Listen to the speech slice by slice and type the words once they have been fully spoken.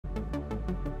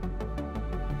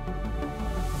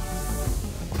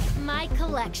my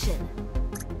collection.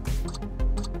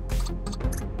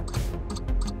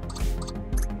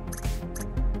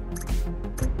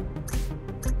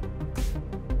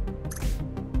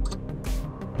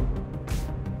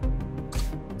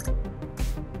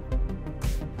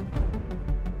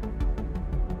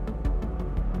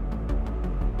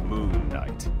 Moon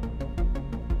Knight.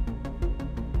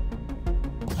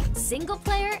 Single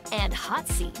player and hot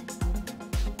seat.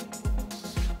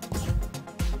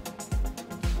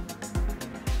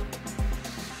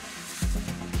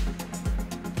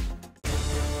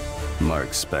 Mark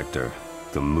Spector,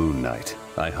 the Moon Knight.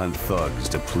 I hunt thugs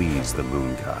to please the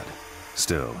Moon God.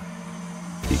 Still,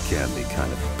 he can be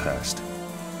kind of a pest.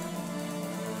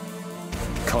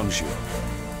 Khonshu,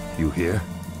 you here?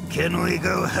 Can we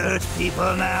go hurt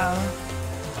people now?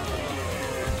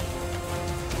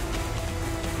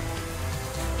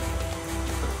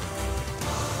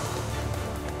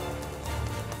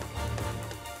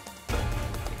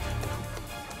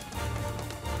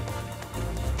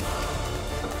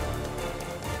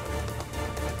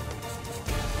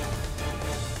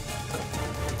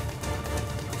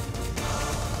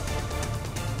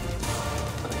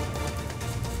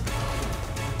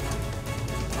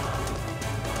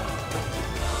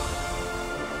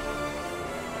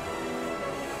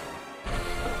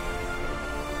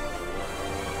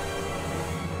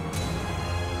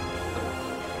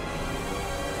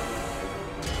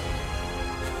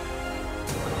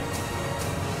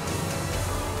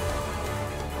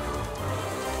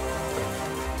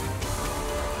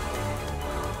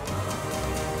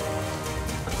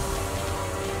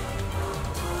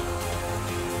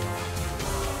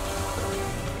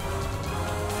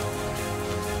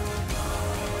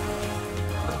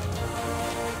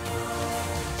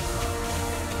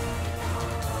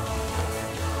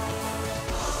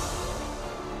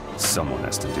 Someone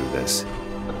has to do this.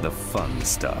 The fun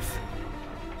stuff.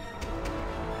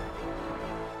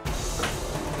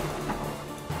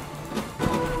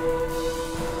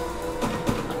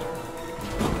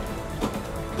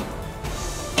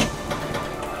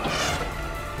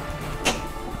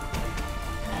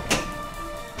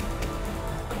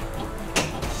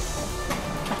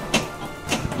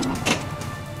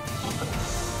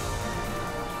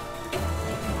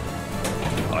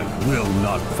 I will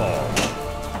not fall.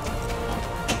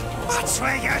 Watch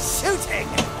where you're shooting!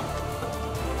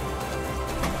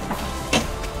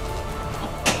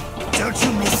 Don't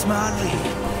you miss Marley?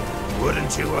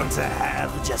 Wouldn't you want to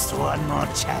have just one more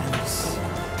chance?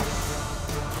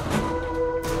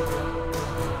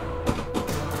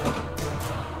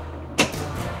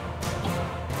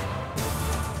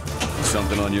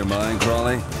 Something on your mind,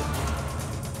 Crawley?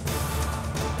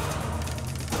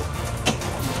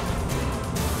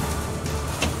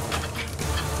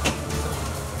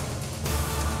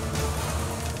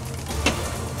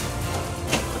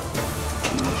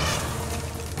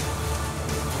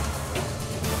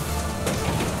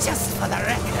 Just for the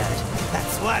record,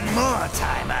 that's one more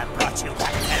time I brought you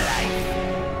back to life.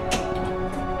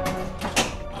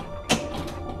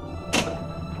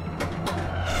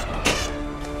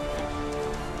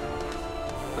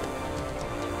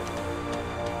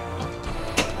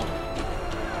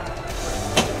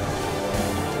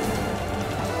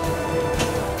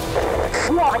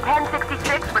 Swarm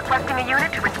 1066 requesting a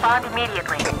unit to respond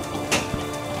immediately.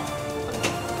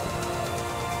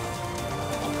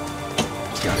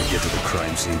 Gotta get to the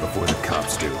crime scene before the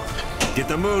cops do. Get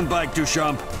the moon bike,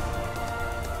 Duchamp!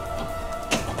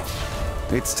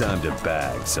 It's time to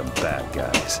bag some bad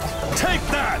guys. Take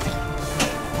that!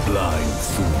 Blind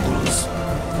fools.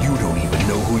 You don't even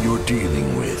know who you're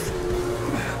dealing with.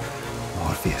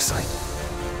 Morpheus,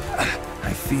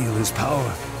 I feel his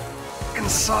power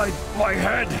inside my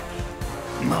head.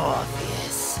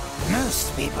 Morpheus.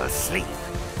 Most people sleep.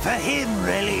 For him,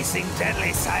 releasing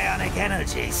deadly psionic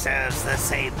energy serves the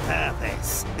same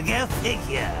purpose. Go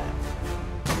figure.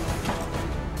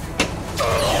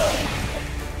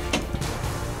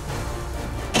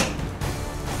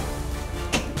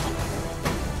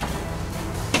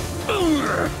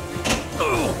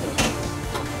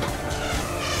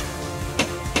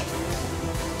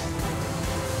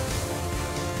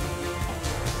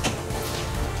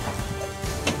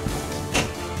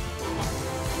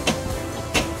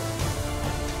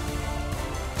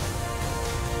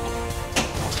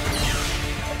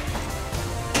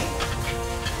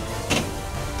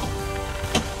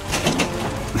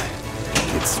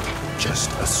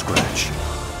 Just a scratch.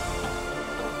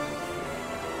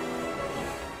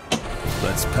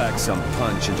 Let's pack some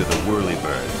punch into the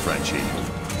whirlybird, Frenchie.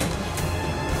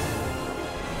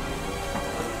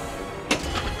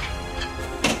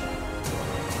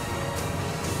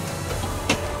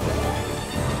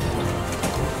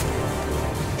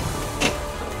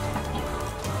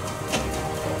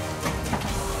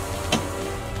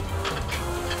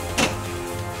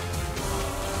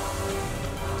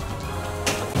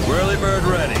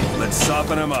 Let's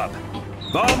soften him up.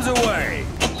 Bombs away!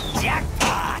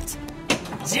 Jackpot!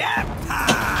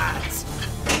 Jackpot!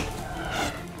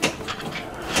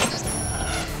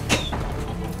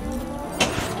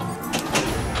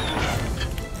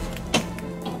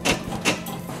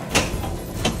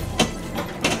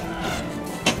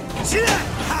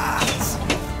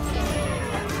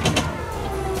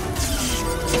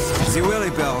 The Willy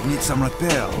Bell needs some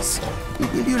repairs.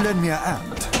 Will you lend me a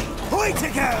hand? Way to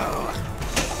go!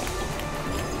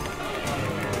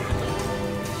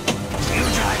 You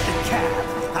drive the cab.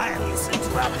 I'll listen to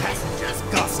our passengers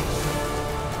gossip.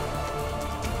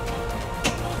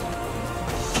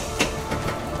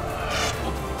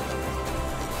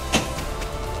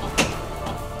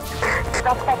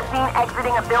 Suspect seen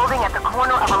exiting a building at the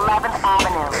corner of 11th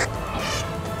Avenue.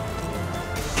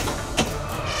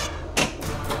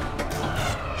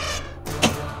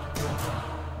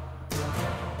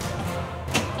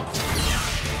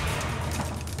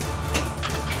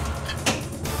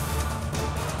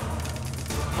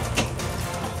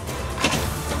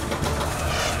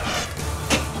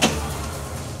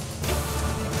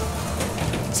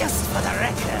 Just for the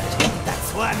record,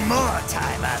 that's one more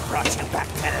time I brought you back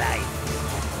to life.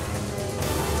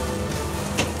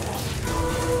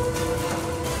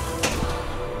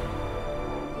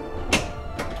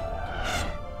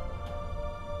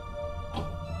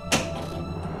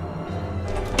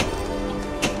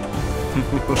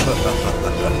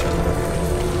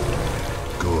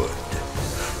 Good.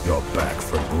 You're back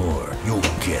for more. You'll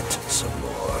get some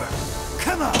more.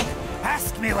 Come on,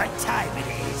 ask me what time it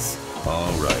is.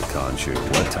 All right, Khonshu.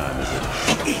 What time is it?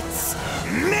 It's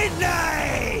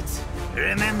midnight!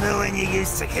 Remember when you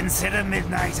used to consider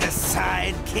Midnight a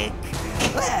sidekick?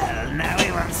 Well, now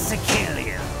he wants to kill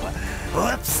you.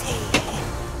 Whoopsie.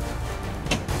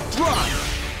 Run!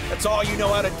 That's all you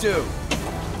know how to do.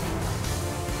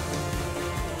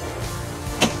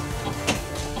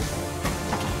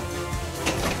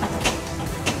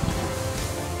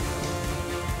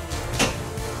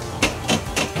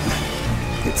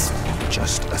 It's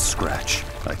just a scratch.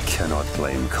 I cannot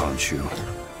blame Khonshu.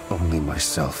 Only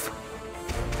myself.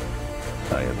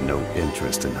 I have no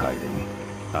interest in hiding.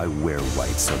 I wear white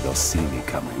so they'll see me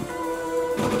coming.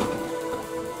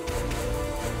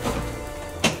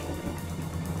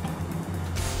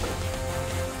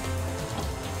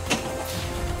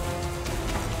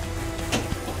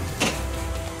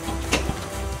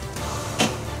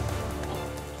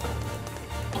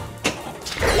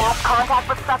 Last contact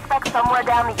with suspect somewhere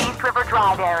down the East River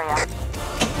Drive area.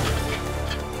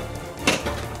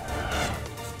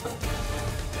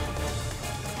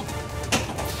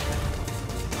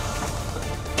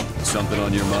 Something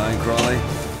on your mind, Crawley?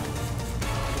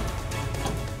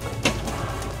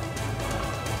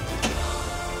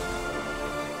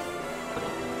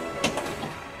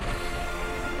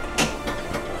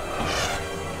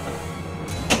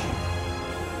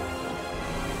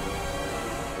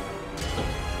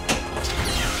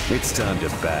 It's time to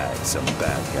bag some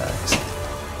bad guys.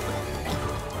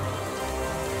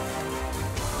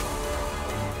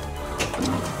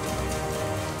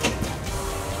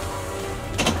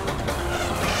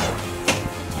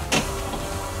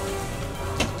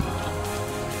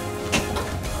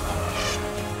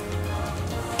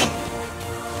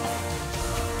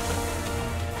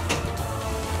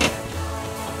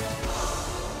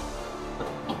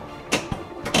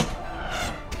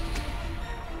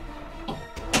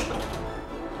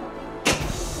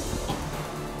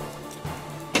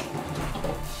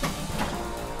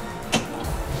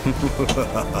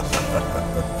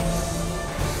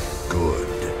 Good.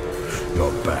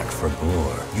 You're back for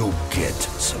more. You'll get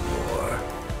some more.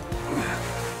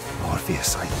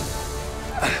 Morpheus, I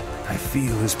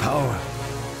feel his power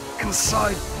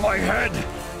inside my head.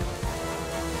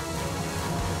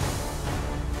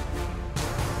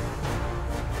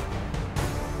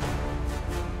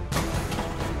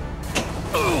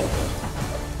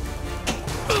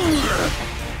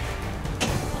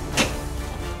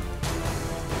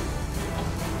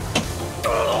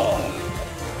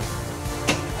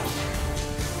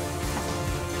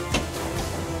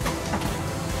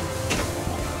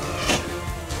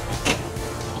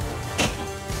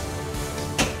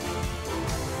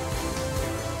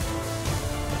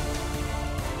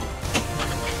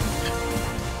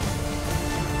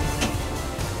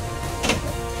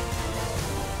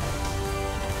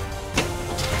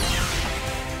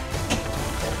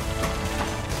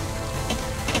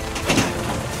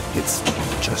 It's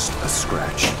just a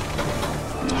scratch.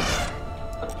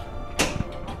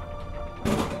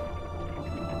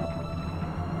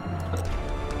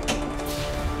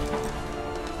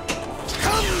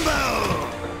 Combo!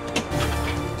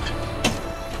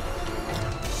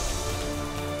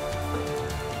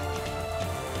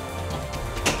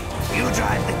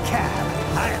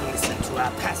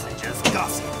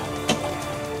 gossip.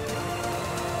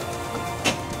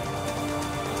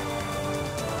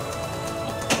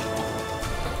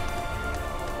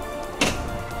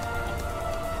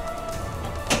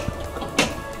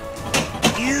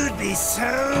 You'd be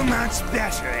so much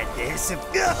better at this if...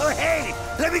 Oh, hey!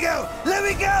 Let me go! Let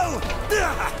me go!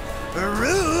 Ugh,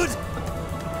 rude!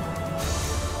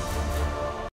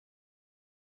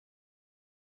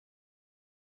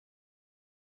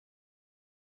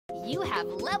 You have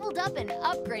leveled up an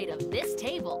upgrade of this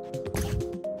table.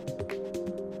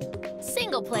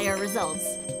 Single player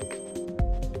results.